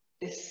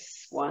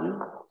this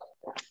one.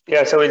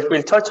 Yeah, so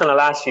we'll touch on the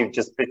last few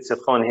just bits of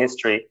fun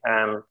history.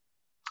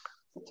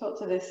 We'll talk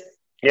to this.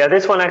 Yeah,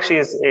 this one actually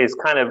is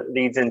kind of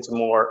leads into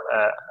more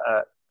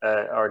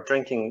our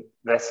drinking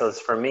vessels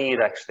for mead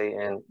actually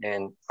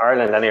in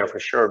Ireland anyway for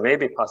sure,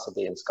 maybe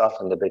possibly in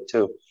Scotland a bit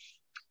too.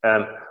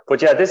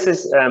 But yeah, this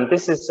is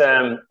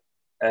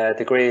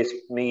the Great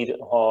Mead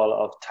Hall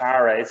of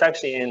Tara. It's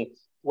actually in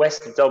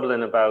west of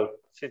Dublin, about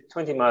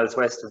 20 miles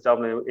west of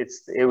Dublin.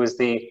 It was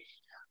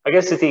I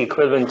guess it's the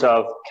equivalent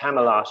of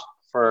Camelot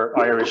for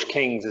Irish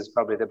kings is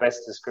probably the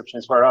best description.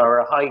 It's where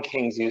our high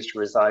kings used to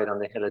reside on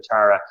the hill of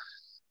Tara.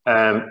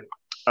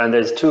 And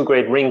there's two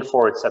great ring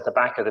forts at the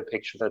back of the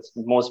picture that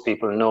most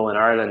people know in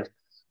Ireland.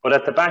 But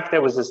at the back,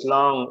 there was this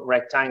long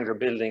rectangular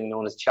building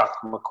known as Teach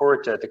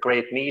McCourta, the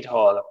Great Mead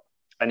Hall.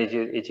 And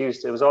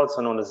it was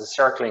also known as a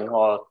circling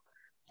hall.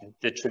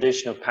 The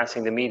tradition of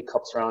passing the mead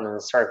cups around in a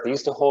circle. It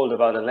used to hold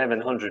about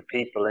 1,100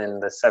 people in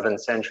the 7th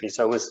century.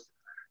 So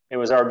it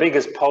was our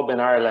biggest pub in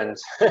Ireland,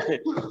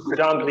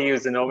 predominantly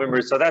used in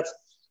November. So that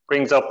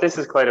brings up, this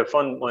is quite a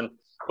fun one.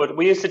 But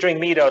we used to drink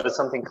mead out of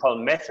something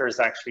called methers,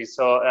 actually.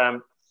 So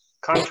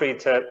contrary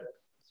to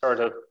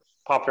sort of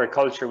popular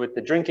culture with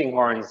the drinking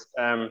horns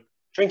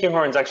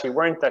actually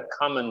weren't that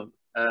common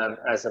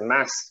as a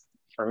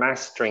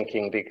mass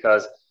drinking,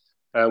 because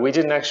we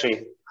didn't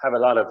actually have a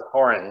lot of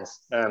horns.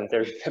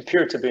 There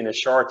appeared to be a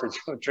shortage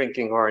of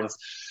drinking horns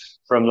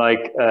from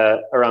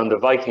around the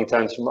Viking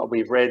times, from what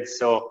we've read.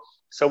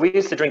 So we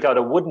used to drink out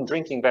of wooden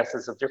drinking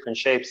vessels of different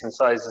shapes and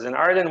sizes. In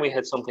Ireland, we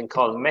had something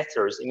called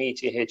methers,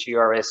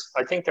 M-E-T-H-E-R-S.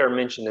 I think they're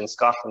mentioned in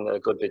Scotland a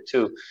good bit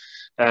too.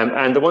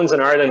 And the ones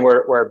in Ireland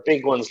were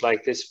big ones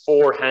like this,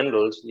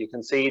 4-handled. You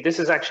can see this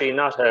is actually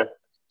not a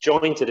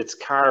jointed, it's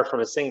carved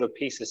from a single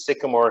piece of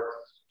sycamore,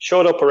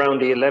 showed up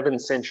around the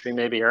 11th century,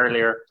 maybe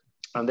earlier,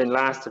 and then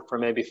lasted for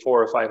maybe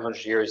 400 or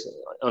 500 years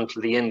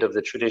until the end of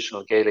the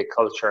traditional Gaelic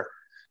culture.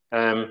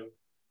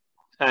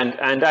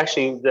 And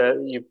actually,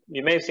 you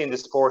may have seen the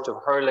sport of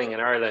hurling in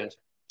Ireland.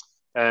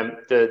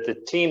 The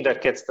team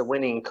that gets the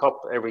winning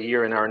cup every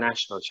year in our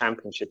national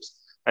championships,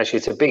 actually,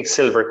 it's a big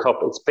silver cup.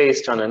 It's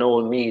based on an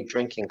old mead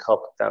drinking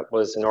cup that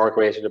was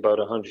inaugurated about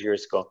 100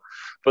 years ago.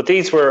 But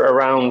these were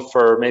around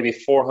for maybe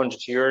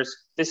 400 years.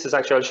 This is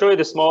actually, I'll show you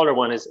the smaller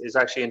one is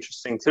actually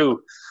interesting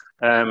too.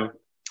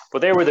 But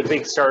they were the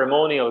big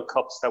ceremonial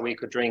cups that we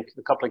could drink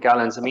a couple of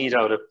gallons of mead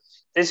out of.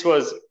 This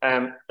was,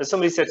 as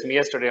somebody said to me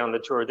yesterday on the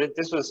tour,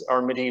 this was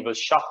our medieval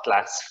shot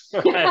glass.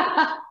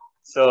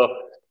 So,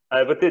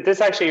 but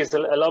this actually is a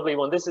lovely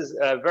one. This is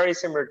very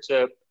similar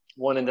to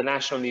one in the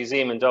National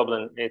Museum in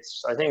Dublin.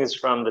 I think it's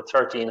from the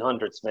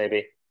 1300s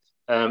maybe.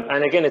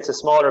 And again, it's a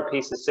smaller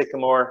piece of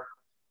sycamore.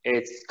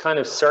 It's kind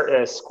of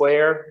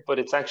square, but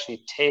it's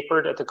actually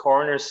tapered at the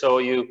corners. So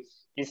you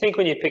think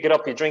when you pick it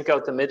up, you drink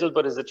out the middle,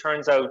 but as it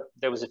turns out,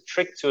 there was a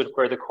trick to it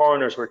where the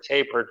corners were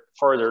tapered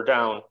further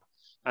down,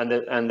 and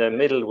the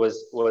middle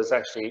was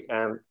actually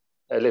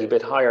a little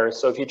bit higher.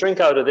 So if you drink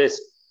out of this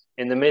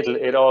in the middle,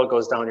 it all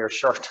goes down your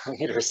shirt on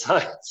either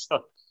side. So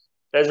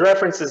there's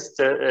references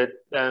to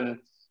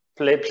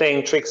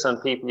playing tricks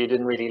on people you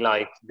didn't really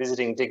like,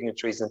 visiting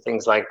dignitaries and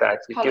things like that.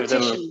 You give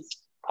them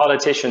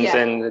politicians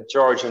in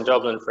George in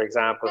Dublin, for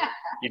example.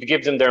 You'd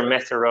give them their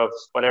mether of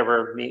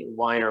whatever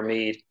wine or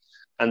mead,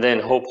 and then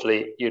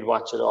hopefully you'd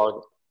watch it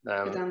all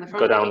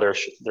go down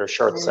their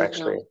shirts,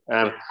 actually.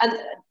 And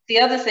the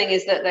other thing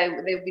is that they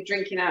would be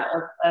drinking out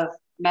of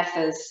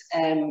methers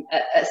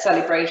at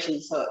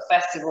celebrations, so at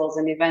festivals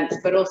and events,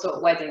 but also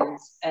at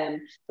weddings. The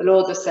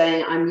Lord was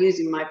saying, I'm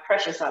using my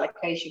precious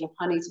allocation of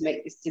honey to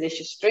make this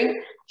delicious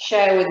drink,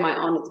 share with my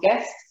honoured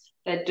guests.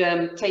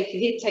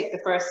 He'd take the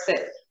first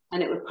sip,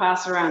 and it would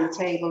pass around the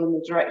table in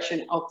the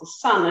direction of the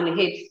sun, and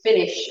he'd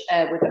finish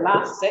with the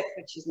last sip,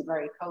 which isn't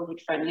very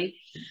COVID friendly.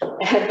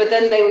 But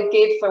then they would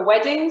give, for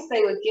weddings,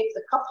 they would give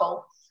the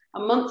couple a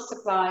month's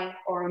supply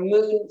or a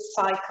moon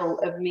cycle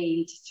of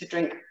mead to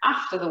drink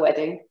after the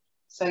wedding.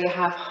 So you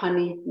have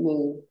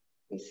honeymoon.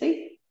 You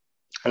see?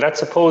 And that's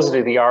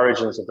supposedly the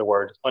origins of the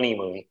word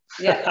honeymoon.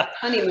 Yeah,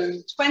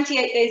 honeymoon.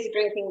 28 days of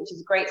drinking, which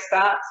is a great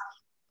start.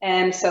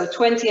 So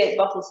 28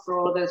 bottles for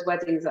all those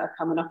weddings that are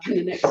coming up in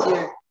the next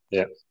year.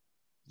 Yeah.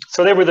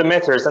 So they were the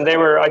Methers, and they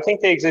were, I think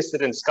they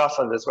existed in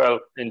Scotland as well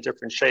in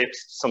different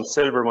shapes, some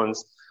silver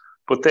ones.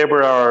 But they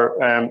were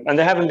our, and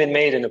they haven't been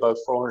made in about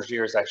 400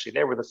 years, actually.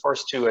 They were the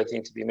first two, I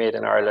think, to be made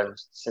in Ireland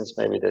since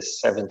maybe the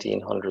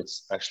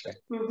 1700s, actually.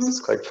 This is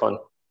quite fun.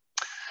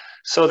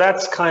 So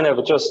that's kind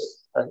of just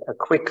a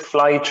quick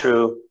fly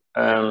through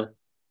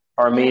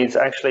our meads.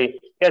 Actually,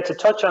 yeah, to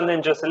touch on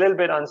then just a little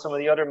bit on some of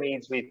the other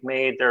meads we've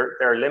made.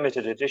 They're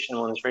limited edition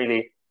ones,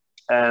 really.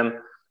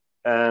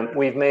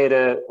 We've made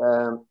a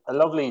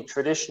lovely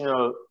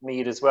traditional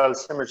mead as well,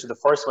 similar to the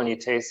first one you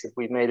tasted.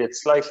 We've made it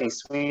slightly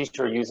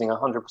sweeter using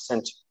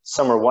 100%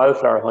 summer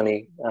wildflower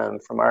honey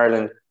from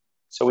Ireland.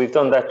 So we've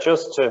done that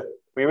just to,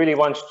 we really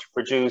wanted to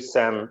produce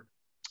a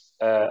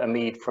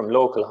mead from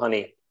local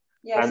honey.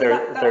 Yeah, and so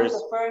that was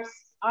the first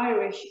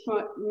Irish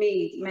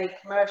mead made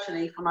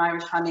commercially from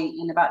Irish honey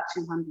in about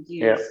 200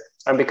 years. Yeah,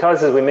 and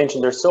because, as we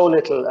mentioned, there's so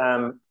little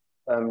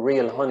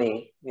real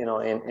honey, you know,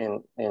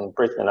 in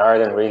Britain and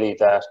Ireland, really,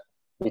 that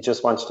we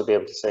just wanted to be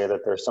able to say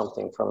that there's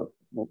something from,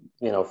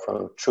 you know,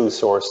 from true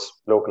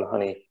source local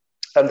honey.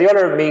 And the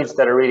other meads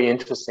that are really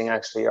interesting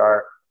actually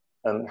are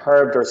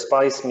herb or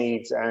spice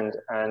meads, and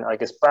I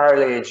guess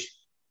barrel age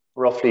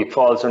roughly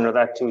falls under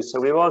that too. So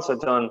we've also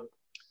done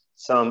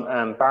some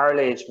barrel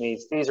age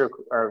meads. These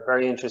are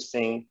very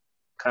interesting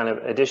kind of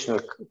additional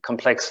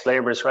complex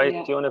flavors, right?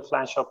 Yeah. Do you want to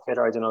flash up,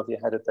 Peter? I don't know if you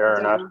had it there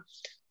or not.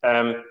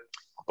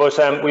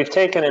 But we've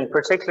taken in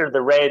particular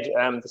the red,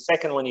 the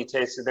second one you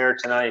tasted there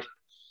tonight.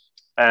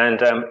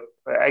 And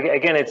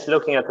again, it's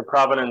looking at the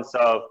provenance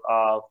of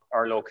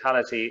our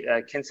locality.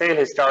 Kinsale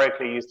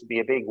historically used to be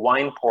a big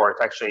wine port,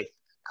 actually,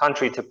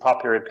 contrary to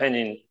popular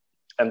opinion.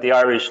 The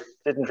Irish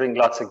didn't drink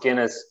lots of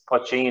Guinness,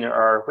 poitín,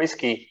 or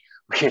whiskey.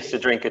 We used to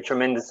drink a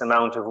tremendous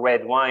amount of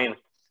red wine.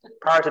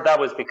 Part of that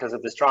was because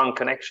of the strong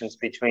connections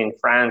between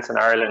France and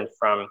Ireland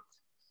from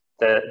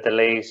the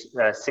late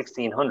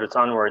 1600s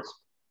onwards.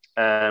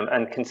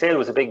 And Kinsale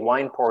was a big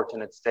wine port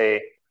in its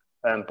day.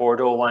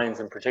 Bordeaux wines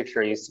in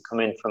particular used to come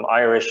in from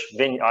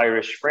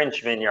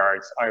French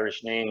vineyards,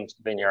 Irish named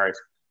vineyards.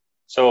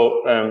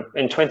 So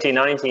in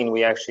 2019,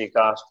 we actually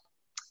got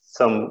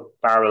some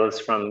barrels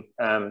from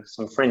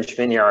some French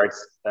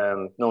vineyards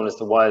known as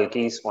the Wild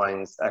Geese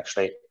wines,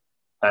 actually.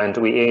 And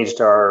we aged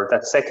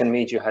that second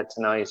mead you had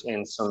tonight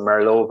in some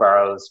Merlot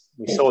barrels.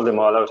 We sold them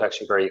all out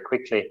actually very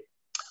quickly,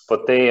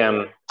 but they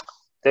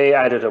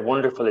added a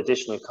wonderful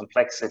additional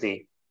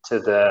complexity to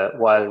the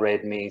wild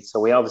red mead. So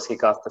we obviously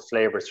got the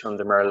flavors from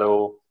the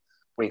Merlot.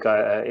 We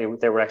got,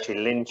 they were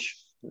actually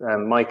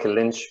Michael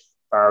Lynch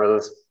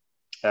barrels.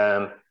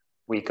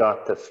 We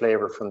got the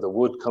flavor from the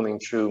wood coming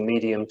through,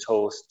 medium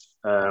toast.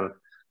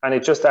 And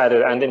it just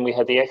added, and then we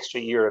had the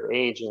extra year of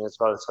aging as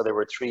well. So they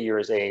were 3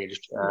 years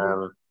aged.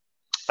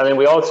 And then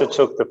we also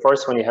took the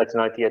first one you had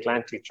tonight, the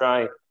Atlantic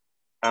Dry,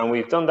 and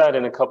we've done that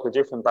in a couple of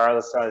different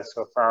barrel styles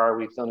so far.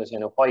 We've done it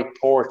in a white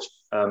port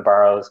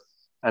barrels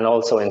and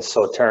also in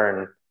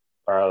Sauterne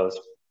barrels.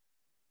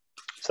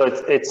 So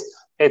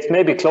it's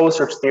maybe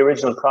closer to the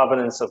original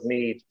provenance of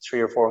mead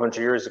 300 or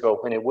 400 years ago,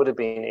 when it would have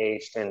been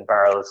aged in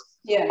barrels.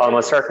 Yeah.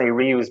 Almost certainly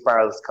reused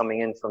barrels coming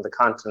in from the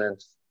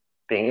continent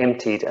being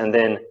emptied, and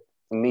then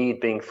the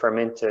mead being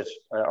fermented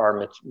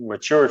or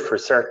matured for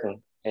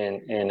certain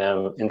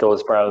in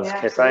those barrels. Yeah,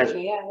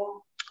 absolutely, yeah.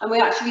 And we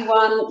actually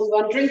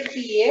won Drink of the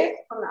Year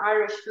from the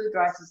Irish Food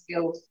Writers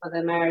Guild for the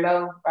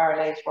Merlot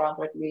Barrel Aged Wild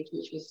Red Mead,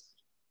 which was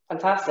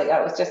fantastic.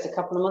 That was just a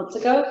couple of months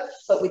ago,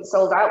 but we'd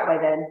sold out by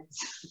then.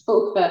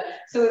 So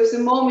there's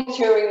some more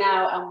maturing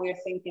now, and we're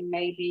thinking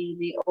maybe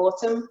the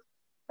autumn,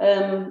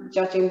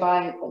 judging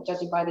by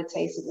the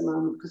taste at the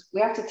moment, because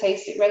we have to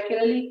taste it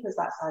regularly because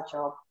that's our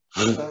job.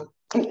 So.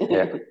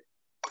 Yeah,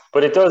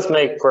 but it does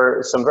make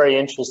for some very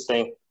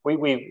interesting.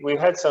 We've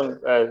had some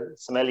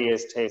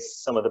sommeliers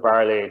taste some of the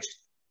barrel aged,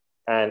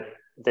 and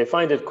they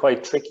find it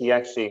quite tricky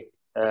actually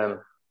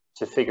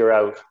to figure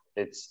out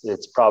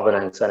its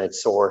provenance and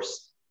its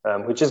source,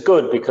 which is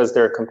good because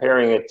they're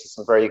comparing it to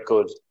some very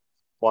good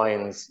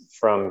wines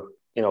from,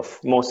 you know,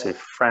 mostly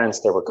France.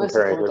 They were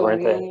comparing it with,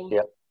 weren't they?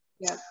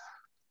 Yeah.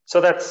 So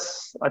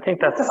I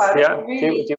think that's about it, really.